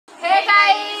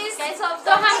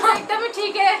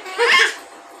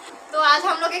आज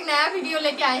हम लोग एक नया वीडियो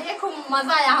लेके आए हैं। खूब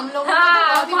मजा आया हम लोगों को,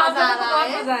 बहुत ही मजा आ रहा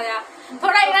है।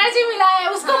 थोड़ा एनर्जी मिला है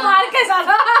उसको मार के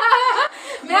ज्यादा।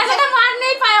 मैं तो मार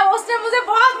नहीं पाया, उसने मुझे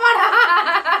बहुत मारा।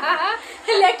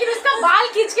 लेकिन उसका बाल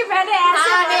खींच के मैंने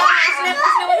ऐसे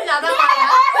उसने मुझे ज्यादा मारा,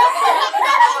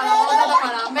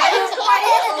 मैंने उसको मारी,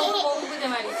 मुझे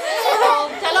मारी।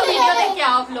 चलो वीडियो देख के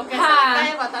आओ आप लोग, कैसा लगता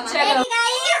है बताना। चलो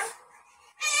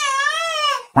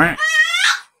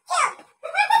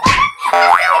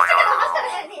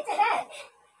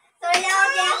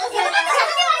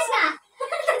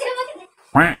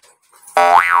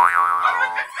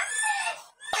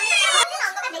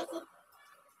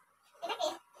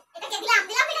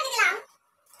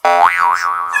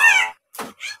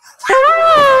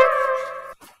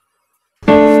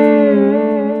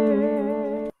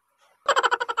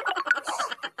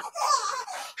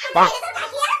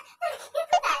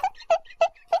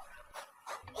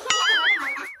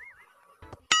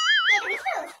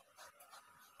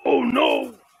Oh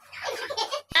no!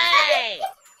 Hey!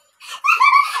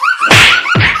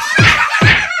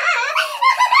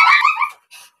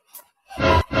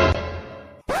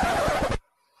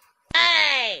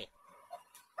 Hey!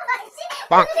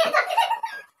 Bonk!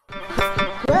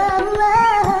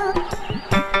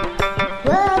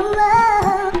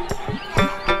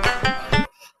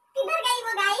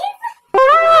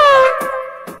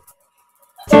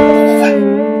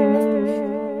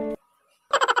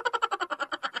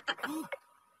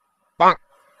 Bonk.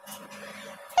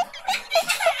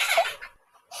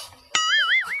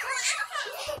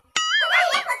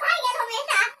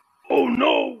 Oh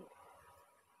no!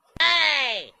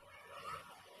 Hey!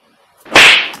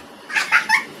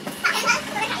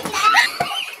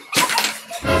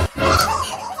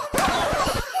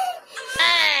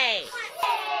 Hey!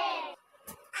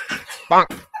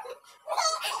 Bonk.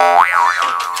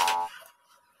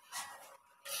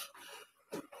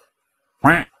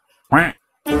 Quack, quack. Quack.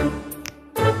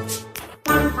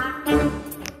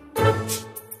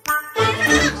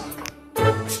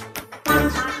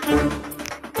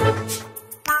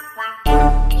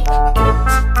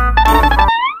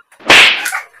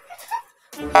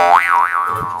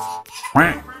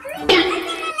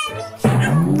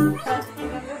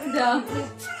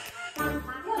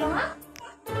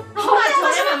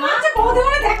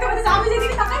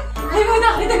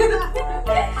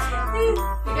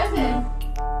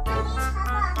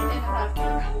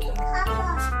 Quack.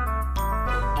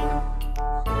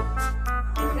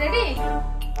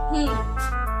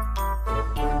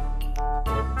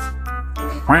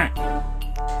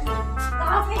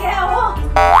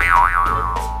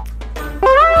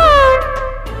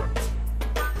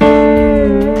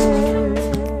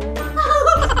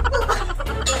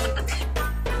 Bonk.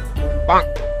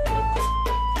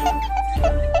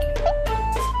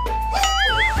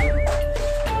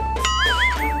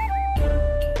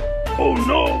 Oh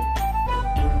no! Hey!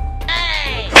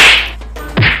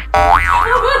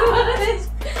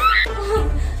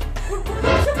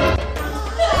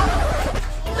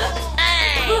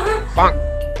 Bonk.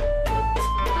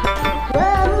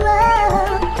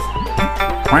 Quack.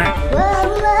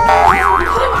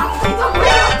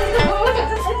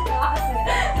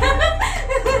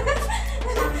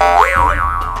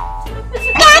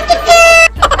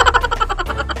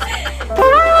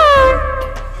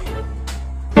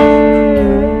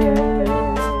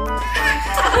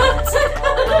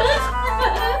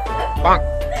 Bonk.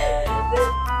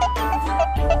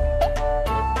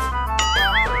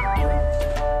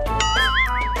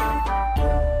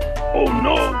 Oh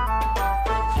no!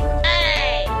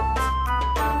 Hey!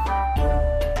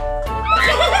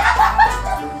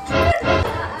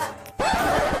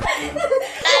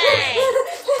 Hey!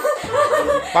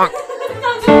 Bonk.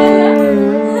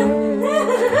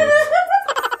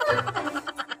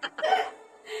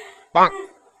 Bonk.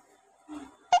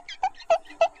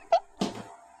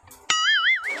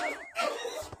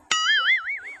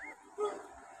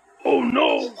 Oh no!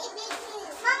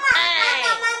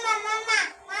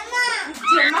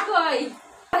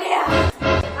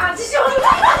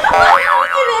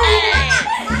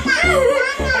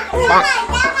 Quack.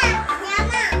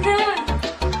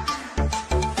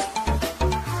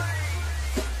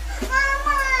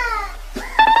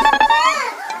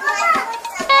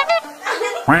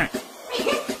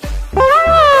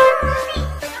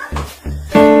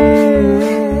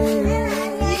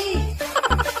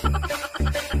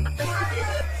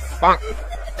 Bonk.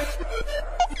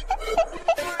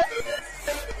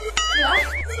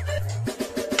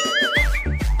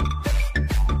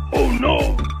 Oh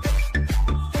no!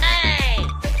 Hey!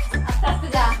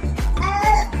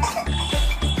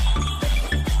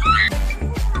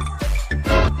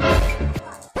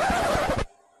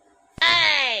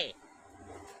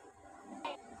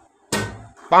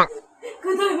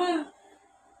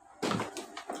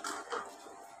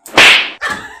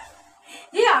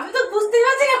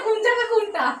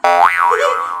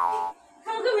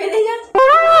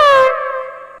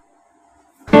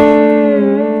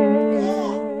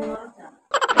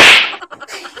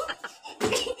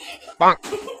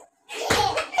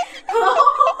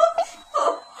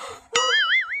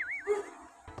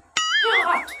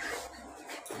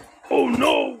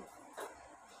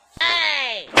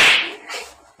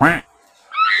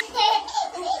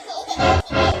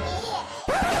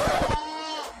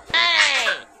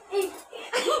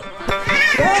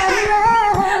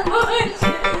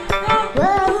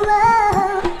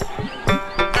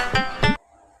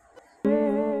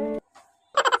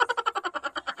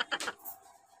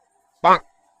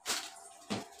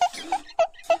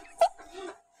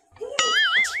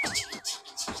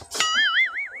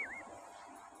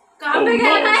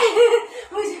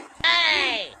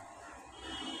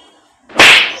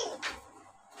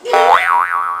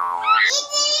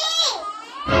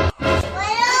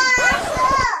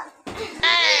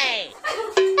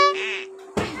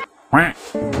 Quack.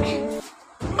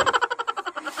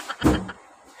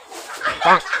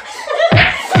 Bonk.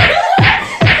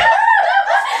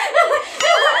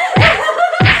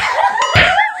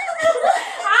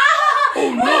 Oh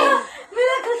no!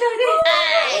 मेरा कचौड़ी।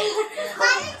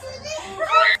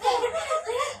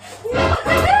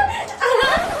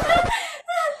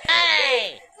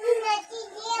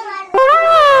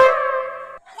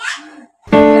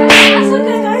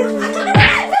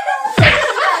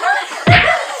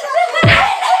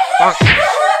 Bonk.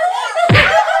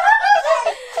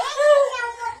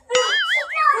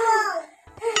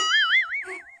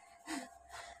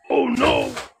 Oh no!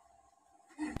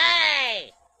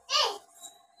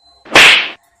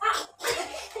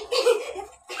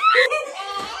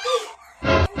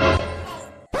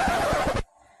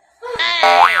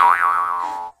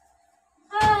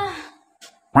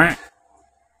 Quack.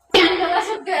 गला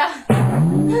सूख गया।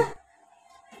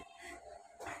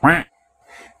 Quack.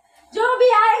 जो भी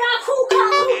आएगा खू खा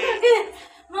खू करके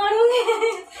मारूंगी।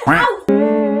 Quack.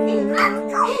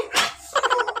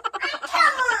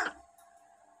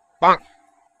 Bonk.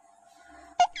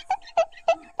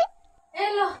 ए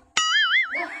लो।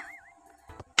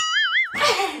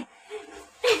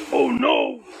 Oh no!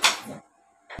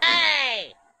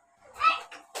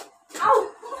 आओ।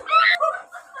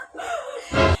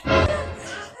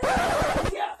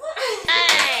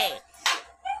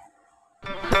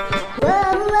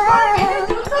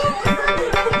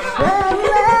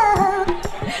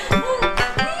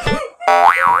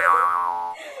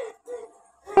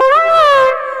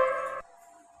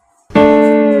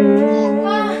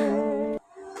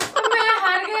 मैं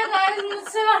हार गया गाइस,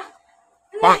 मुझसे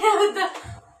नहीं होता।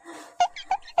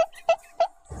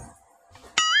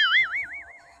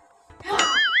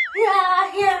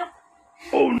 या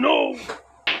Oh no!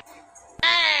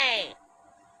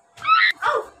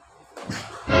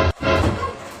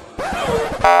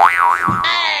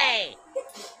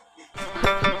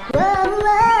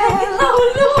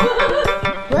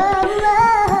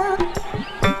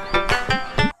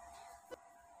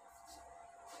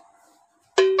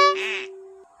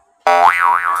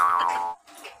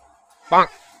 Bonk.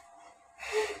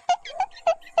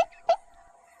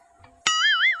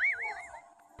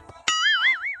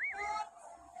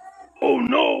 Oh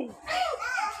no!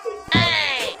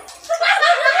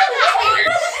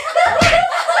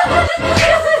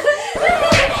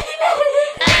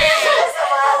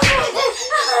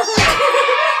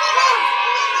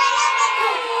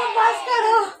 बस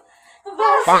करो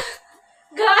बस। Bonk.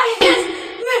 गाइस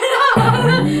मेरा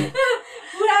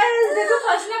पूरा देखो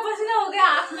पसीना पसीना हो गया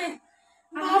आँख में।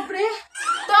 बाप रे।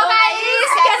 तो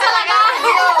गाइस कैसा लगा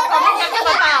वीडियो कमेंट करके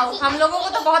बताओ। हम लोगों को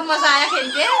तो बहुत मजा आया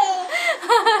खेल के।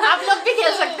 आप लोग भी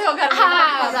खेल सकते हो घर में।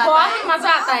 हाँ, बहुत मजा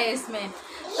आता है इसमें।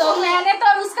 तो मैंने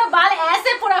तो उसका बाल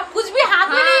ऐसे पूरा कुछ भी हाथ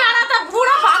में नहीं आ रहा था,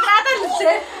 पूरा भाग रहा था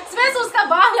नीचे। इसमें से उसका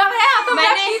बाल लग गया तो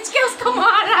मैंने खींच के उसको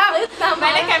मारा।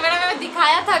 मैंने कैमरा में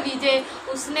दिखाया था विजय,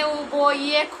 उसने वो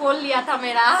ये खोल लिया था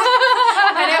मेरा।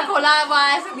 मैंने खोला वो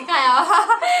ऐसे दिखाया।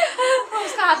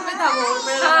 उसका हाथ में था वो।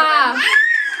 हाँ,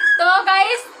 तो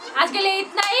गाइस आज के लिए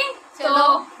इतना ही।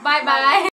 तो बाय बाय।